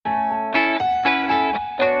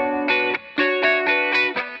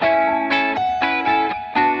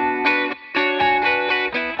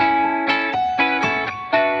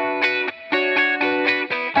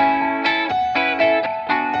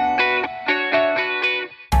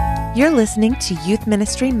You're listening to Youth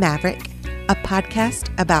Ministry Maverick, a podcast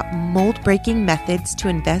about mold-breaking methods to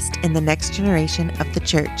invest in the next generation of the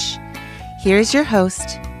church. Here's your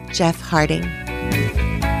host, Jeff Harding.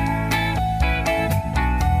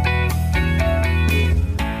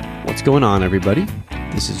 What's going on, everybody?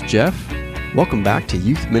 This is Jeff. Welcome back to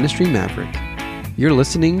Youth Ministry Maverick. You're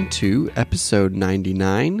listening to episode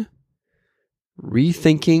 99,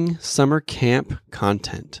 Rethinking Summer Camp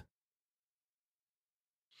Content.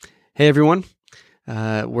 Hey, everyone.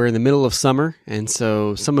 We're in the middle of summer, and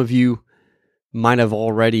so some of you might have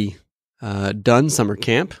already done summer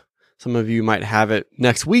camp. Some of you might have it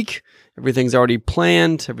next week. Everything's already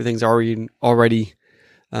planned. Everything's already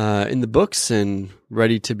in the books and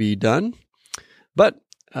ready to be done. But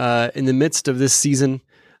in the midst of this season,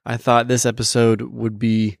 I thought this episode would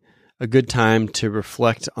be a good time to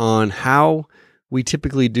reflect on how we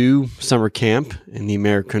typically do summer camp in the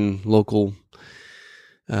American local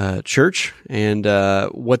church and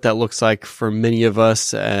what that looks like for many of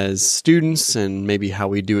us as students and maybe how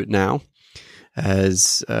we do it now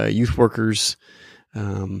as youth workers.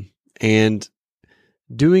 And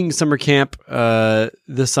doing summer camp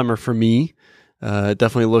this summer for me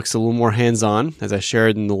definitely looks a little more hands-on, as I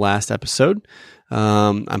shared in the last episode.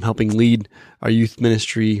 I'm helping lead our youth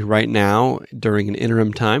ministry right now during an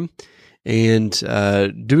interim time. And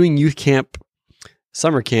doing youth camp,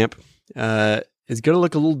 summer camp, is going to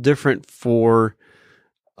look a little different for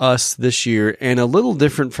us this year and a little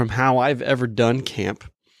different from how I've ever done camp.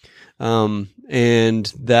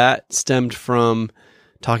 And that stemmed from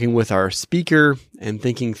talking with our speaker and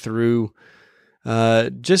thinking through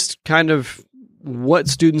just kind of what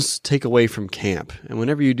students take away from camp. And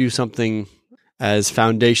whenever you do something as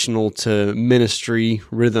foundational to ministry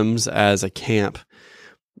rhythms as a camp,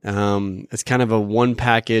 it's kind of a one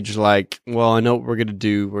package, like, well, I know what we're going to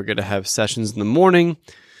do. We're going to have sessions in the morning,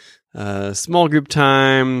 small group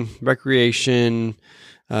time, recreation.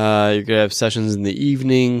 You're going to have sessions in the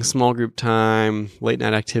evening, small group time, late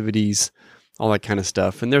night activities, all that kind of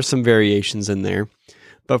stuff. And there's some variations in there.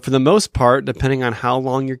 But for the most part, depending on how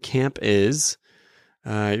long your camp is,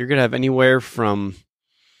 you're going to have anywhere from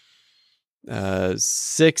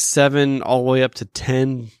 6, 7, all the way up to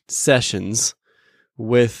 10 sessions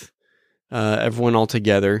with everyone all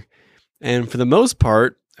together. And for the most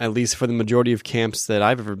part, at least for the majority of camps that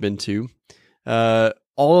I've ever been to,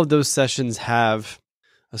 all of those sessions have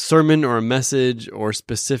a sermon or a message or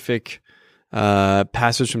specific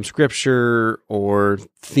passage from scripture or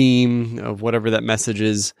theme of whatever that message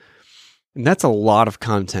is. And that's a lot of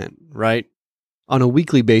content, right? On a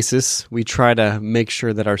weekly basis, we try to make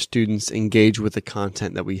sure that our students engage with the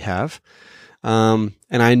content that we have. And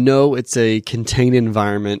I know it's a contained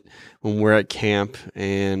environment when we're at camp,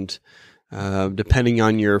 and depending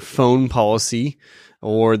on your phone policy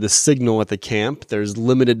or the signal at the camp, there's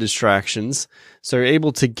limited distractions. So you're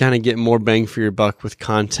able to kind of get more bang for your buck with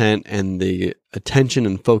content and the attention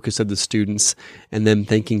and focus of the students and them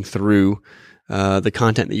thinking through the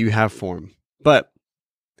content that you have for them. But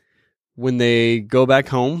when they go back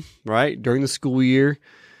home, right, during the school year,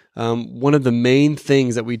 one of the main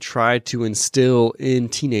things that we try to instill in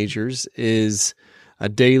teenagers is a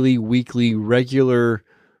daily, weekly, regular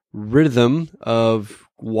rhythm of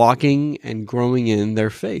walking and growing in their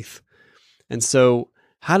faith. And so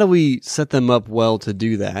how do we set them up well to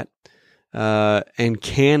do that? And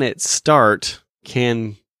can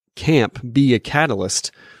camp be a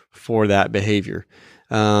catalyst for that behavior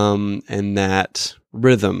and that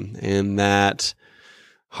rhythm and that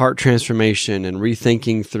heart transformation and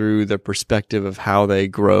rethinking through the perspective of how they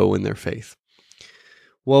grow in their faith?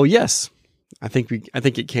 Well, yes, I think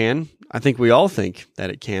it can. I think we all think that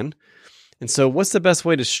it can. And so what's the best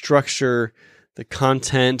way to structure the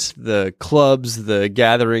content, the clubs, the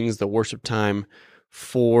gatherings, the worship time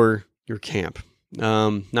for your camp?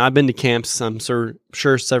 Now, I've been to camps, I'm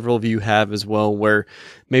sure several of you have as well, where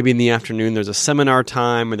maybe in the afternoon there's a seminar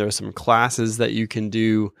time or there's some classes that you can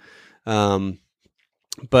do.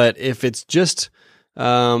 But if it's just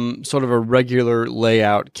sort of a regular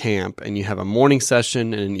layout camp and you have a morning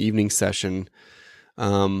session and an evening session,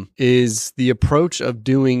 is the approach of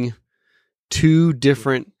doing two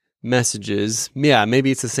different messages, yeah,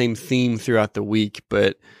 maybe it's the same theme throughout the week,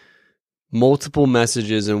 but multiple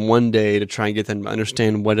messages in one day to try and get them to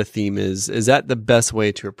understand what a theme is that the best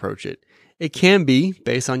way to approach it? It can be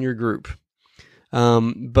based on your group.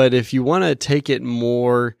 But if you want to take it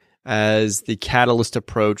more as the catalyst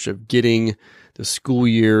approach of getting the school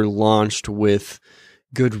year launched with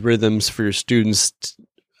good rhythms for your students,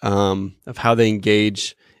 of how they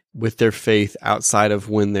engage with their faith outside of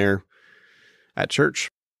when they're at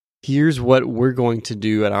church, here's what we're going to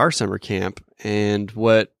do at our summer camp, and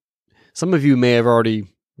what some of you may have already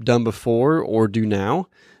done before or do now,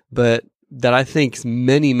 but that I think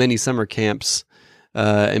many, many summer camps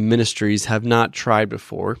and ministries have not tried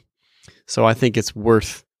before. So I think it's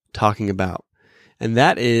worth talking about. And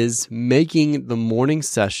that is making the morning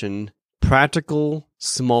session practical,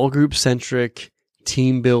 small group centric,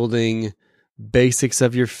 team building, basics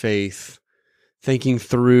of your faith, thinking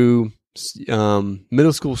through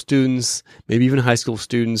middle school students, maybe even high school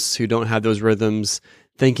students who don't have those rhythms,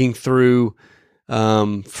 thinking through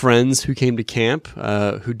friends who came to camp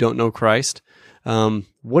who don't know Christ.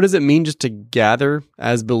 What does it mean just to gather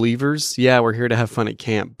as believers? Yeah, we're here to have fun at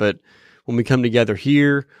camp, but when we come together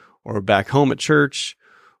here or back home at church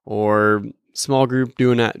or small group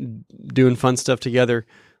doing fun stuff together,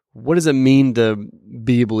 what does it mean to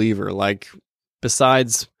be a believer? Like,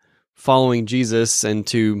 besides following Jesus, and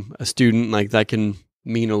to a student, like, that can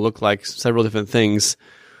mean or look like several different things.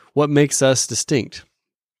 What makes us distinct?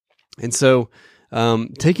 And so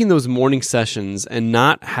taking those morning sessions and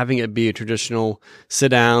not having it be a traditional sit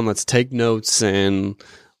down, let's take notes and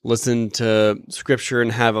listen to scripture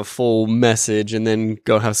and have a full message and then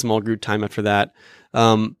go have small group time after that.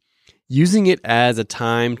 Using it as a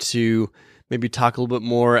time to maybe talk a little bit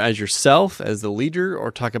more as yourself, as the leader,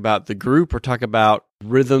 or talk about the group, or talk about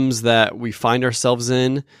rhythms that we find ourselves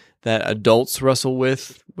in, that adults wrestle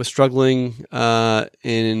with struggling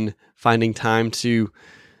in finding time to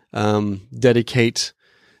dedicate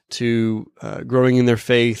to growing in their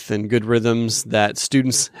faith, and good rhythms that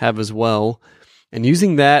students have as well. And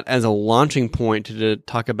using that as a launching point to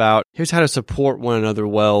talk about, here's how to support one another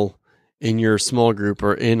well in your small group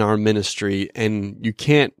or in our ministry. And you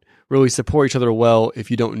can't really support each other well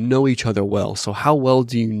if you don't know each other well. So how well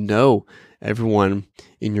do you know everyone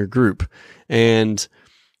in your group? And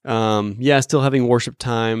still having worship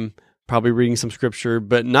time, probably reading some scripture,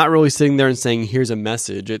 but not really sitting there and saying, here's a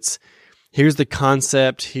message. It's, here's the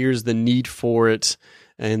concept, here's the need for it,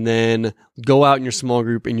 and then go out in your small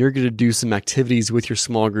group and you're going to do some activities with your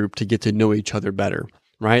small group to get to know each other better,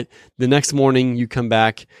 right? The next morning you come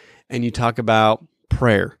back and you talk about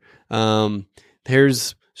prayer.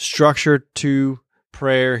 There's structure to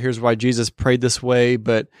prayer. Here's why Jesus prayed this way.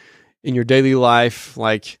 But in your daily life,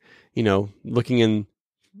 like, looking in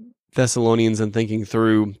Thessalonians and thinking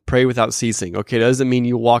through, pray without ceasing. Okay, that doesn't mean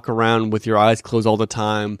you walk around with your eyes closed all the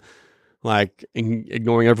time, like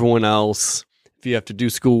ignoring everyone else. If you have to do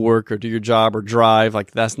schoolwork or do your job or drive,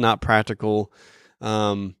 like, that's not practical.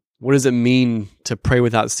 What does it mean to pray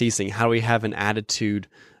without ceasing? How do we have an attitude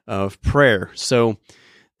of prayer? So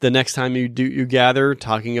the next time you gather,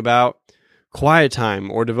 talking about quiet time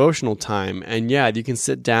or devotional time, and you can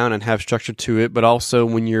sit down and have structure to it, but also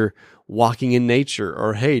when you're walking in nature,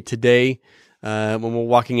 or hey, today when we're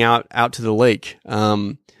walking out to the lake,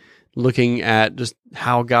 looking at just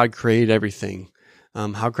how God created everything,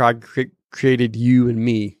 how God created you and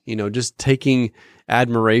me, just taking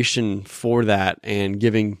admiration for that and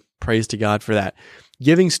giving praise to God for that.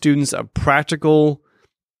 Giving students a practical,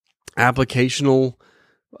 applicational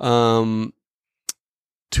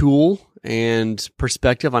tool and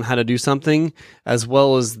perspective on how to do something, as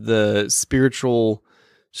well as the spiritual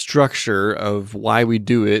structure of why we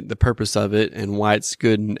do it, the purpose of it, and why it's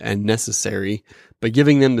good and necessary, but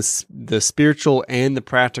giving them the spiritual and the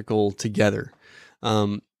practical together.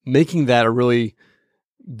 Making that a really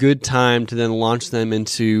good time to then launch them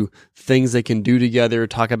into things they can do together,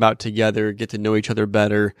 talk about together, get to know each other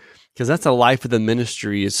better, because that's the life of the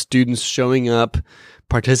ministry, is students showing up,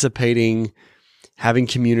 participating, having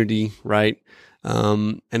community, right?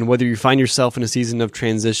 And whether you find yourself in a season of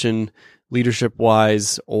transition,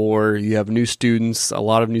 leadership-wise, or you have new students, a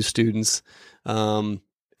lot of new students,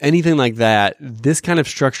 anything like that, this kind of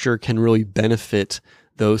structure can really benefit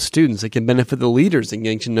those students. It can benefit the leaders in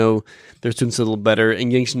getting to know their students a little better,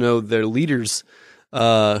 and getting to know their leaders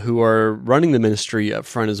who are running the ministry up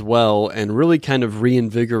front as well, and really kind of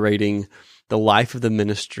reinvigorating the life of the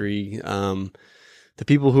ministry. The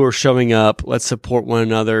people who are showing up, let's support one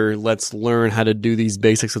another, let's learn how to do these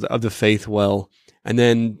basics of the faith well. And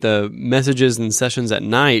then the messages and sessions at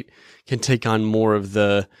night can take on more of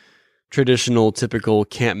the traditional, typical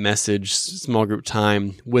camp message, small group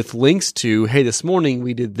time, with links to, hey, this morning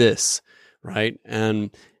we did this, right?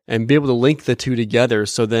 And be able to link the two together,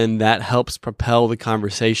 so then that helps propel the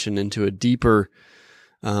conversation into a deeper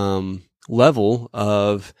level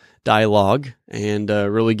of dialogue, and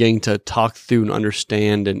really getting to talk through and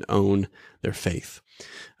understand and own their faith.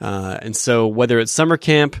 And so whether it's summer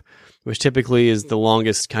camp, which typically is the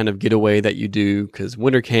longest kind of getaway that you do, because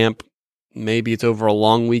winter camp, maybe it's over a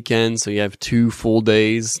long weekend, so you have 2 full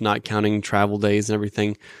days, not counting travel days and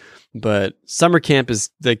everything. But summer camp is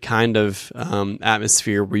the kind of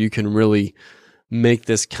atmosphere where you can really make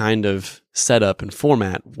this kind of setup and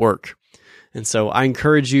format work. And so I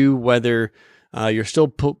encourage you, whether you're still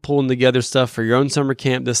pulling together stuff for your own summer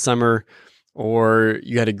camp this summer, or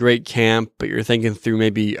you had a great camp, but you're thinking through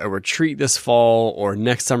maybe a retreat this fall or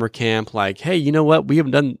next summer camp, like, hey, you know what? We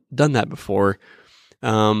haven't done that before.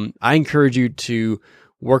 I encourage you to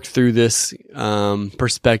work through this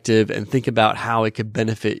perspective and think about how it could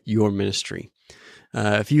benefit your ministry.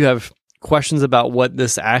 If you have questions about what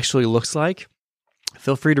this actually looks like,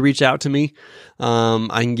 feel free to reach out to me.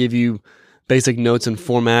 I can give you basic notes and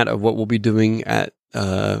format of what we'll be doing at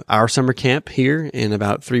our summer camp here in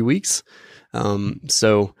about 3 weeks.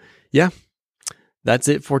 So yeah, that's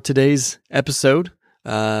it for today's episode.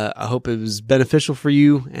 I hope it was beneficial for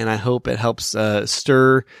you, and I hope it helps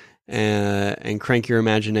stir and crank your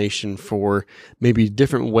imagination for maybe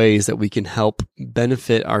different ways that we can help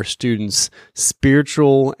benefit our students'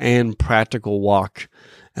 spiritual and practical walk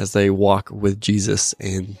as they walk with Jesus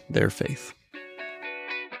and their faith.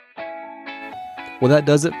 Well, that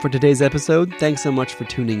does it for today's episode. Thanks so much for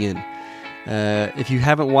tuning in. If you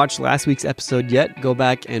haven't watched last week's episode yet, go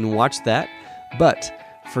back and watch that. But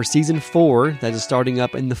for season 4, that is starting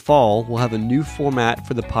up in the fall, we'll have a new format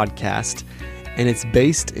for the podcast, and it's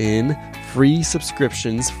based in free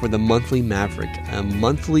subscriptions for the Monthly Maverick, a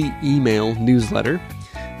monthly email newsletter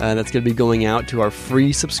that's going to be going out to our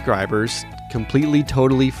free subscribers, completely,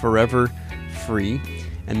 totally, forever free.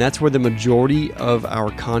 And that's where the majority of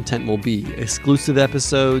our content will be. Exclusive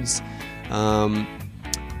episodes,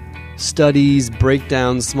 studies,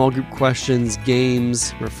 breakdowns, small group questions,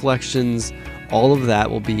 games, reflections, all of that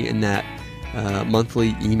will be in that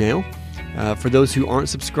monthly email. For those who aren't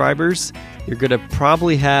subscribers, you're going to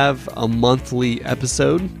probably have a monthly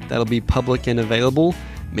episode that'll be public and available,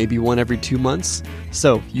 maybe one every 2 months.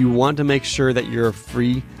 So you want to make sure that you're a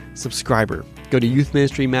free subscriber. Go to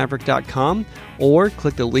youthministrymaverick.com or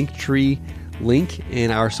click the Linktree link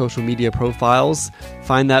in our social media profiles.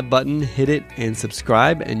 Find that button, hit it, and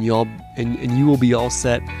subscribe, and you will be all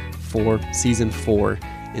set for season 4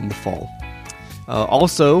 in the fall.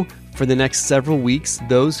 Also, for the next several weeks,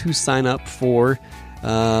 those who sign up for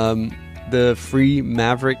the free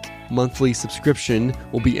Maverick monthly subscription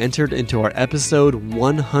will be entered into our episode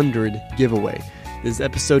 100 giveaway. This is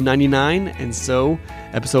episode 99, and so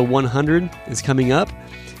episode 100 is coming up.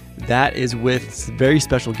 That is with very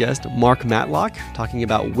special guest Mark Matlock, talking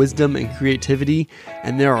about wisdom and creativity,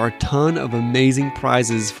 and there are a ton of amazing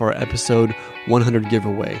prizes for our episode 100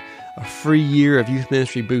 giveaway. A free year of Youth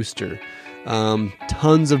Ministry Booster,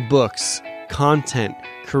 tons of books, content,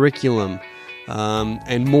 curriculum,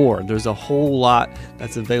 and more. There's a whole lot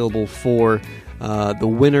that's available for the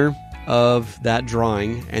winner of that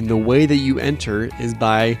drawing, and the way that you enter is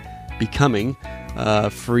by becoming a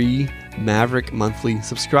free Maverick monthly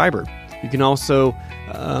subscriber. You can also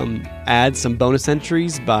add some bonus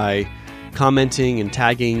entries by commenting and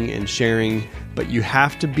tagging and sharing, but you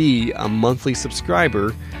have to be a monthly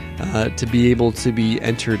subscriber to be able to be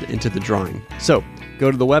entered into the drawing. So go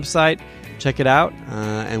to the website, check it out,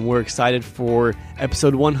 and we're excited for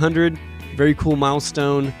episode 100. Very cool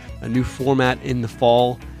milestone, a new format in the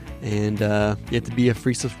fall, and you have to be a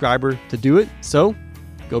free subscriber to do it. So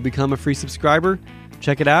go become a free subscriber,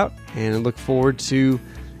 check it out, and I look forward to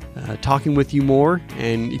talking with you more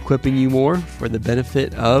and equipping you more for the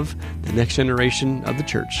benefit of the next generation of the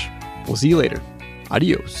church. We'll see you later.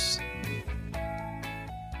 Adios.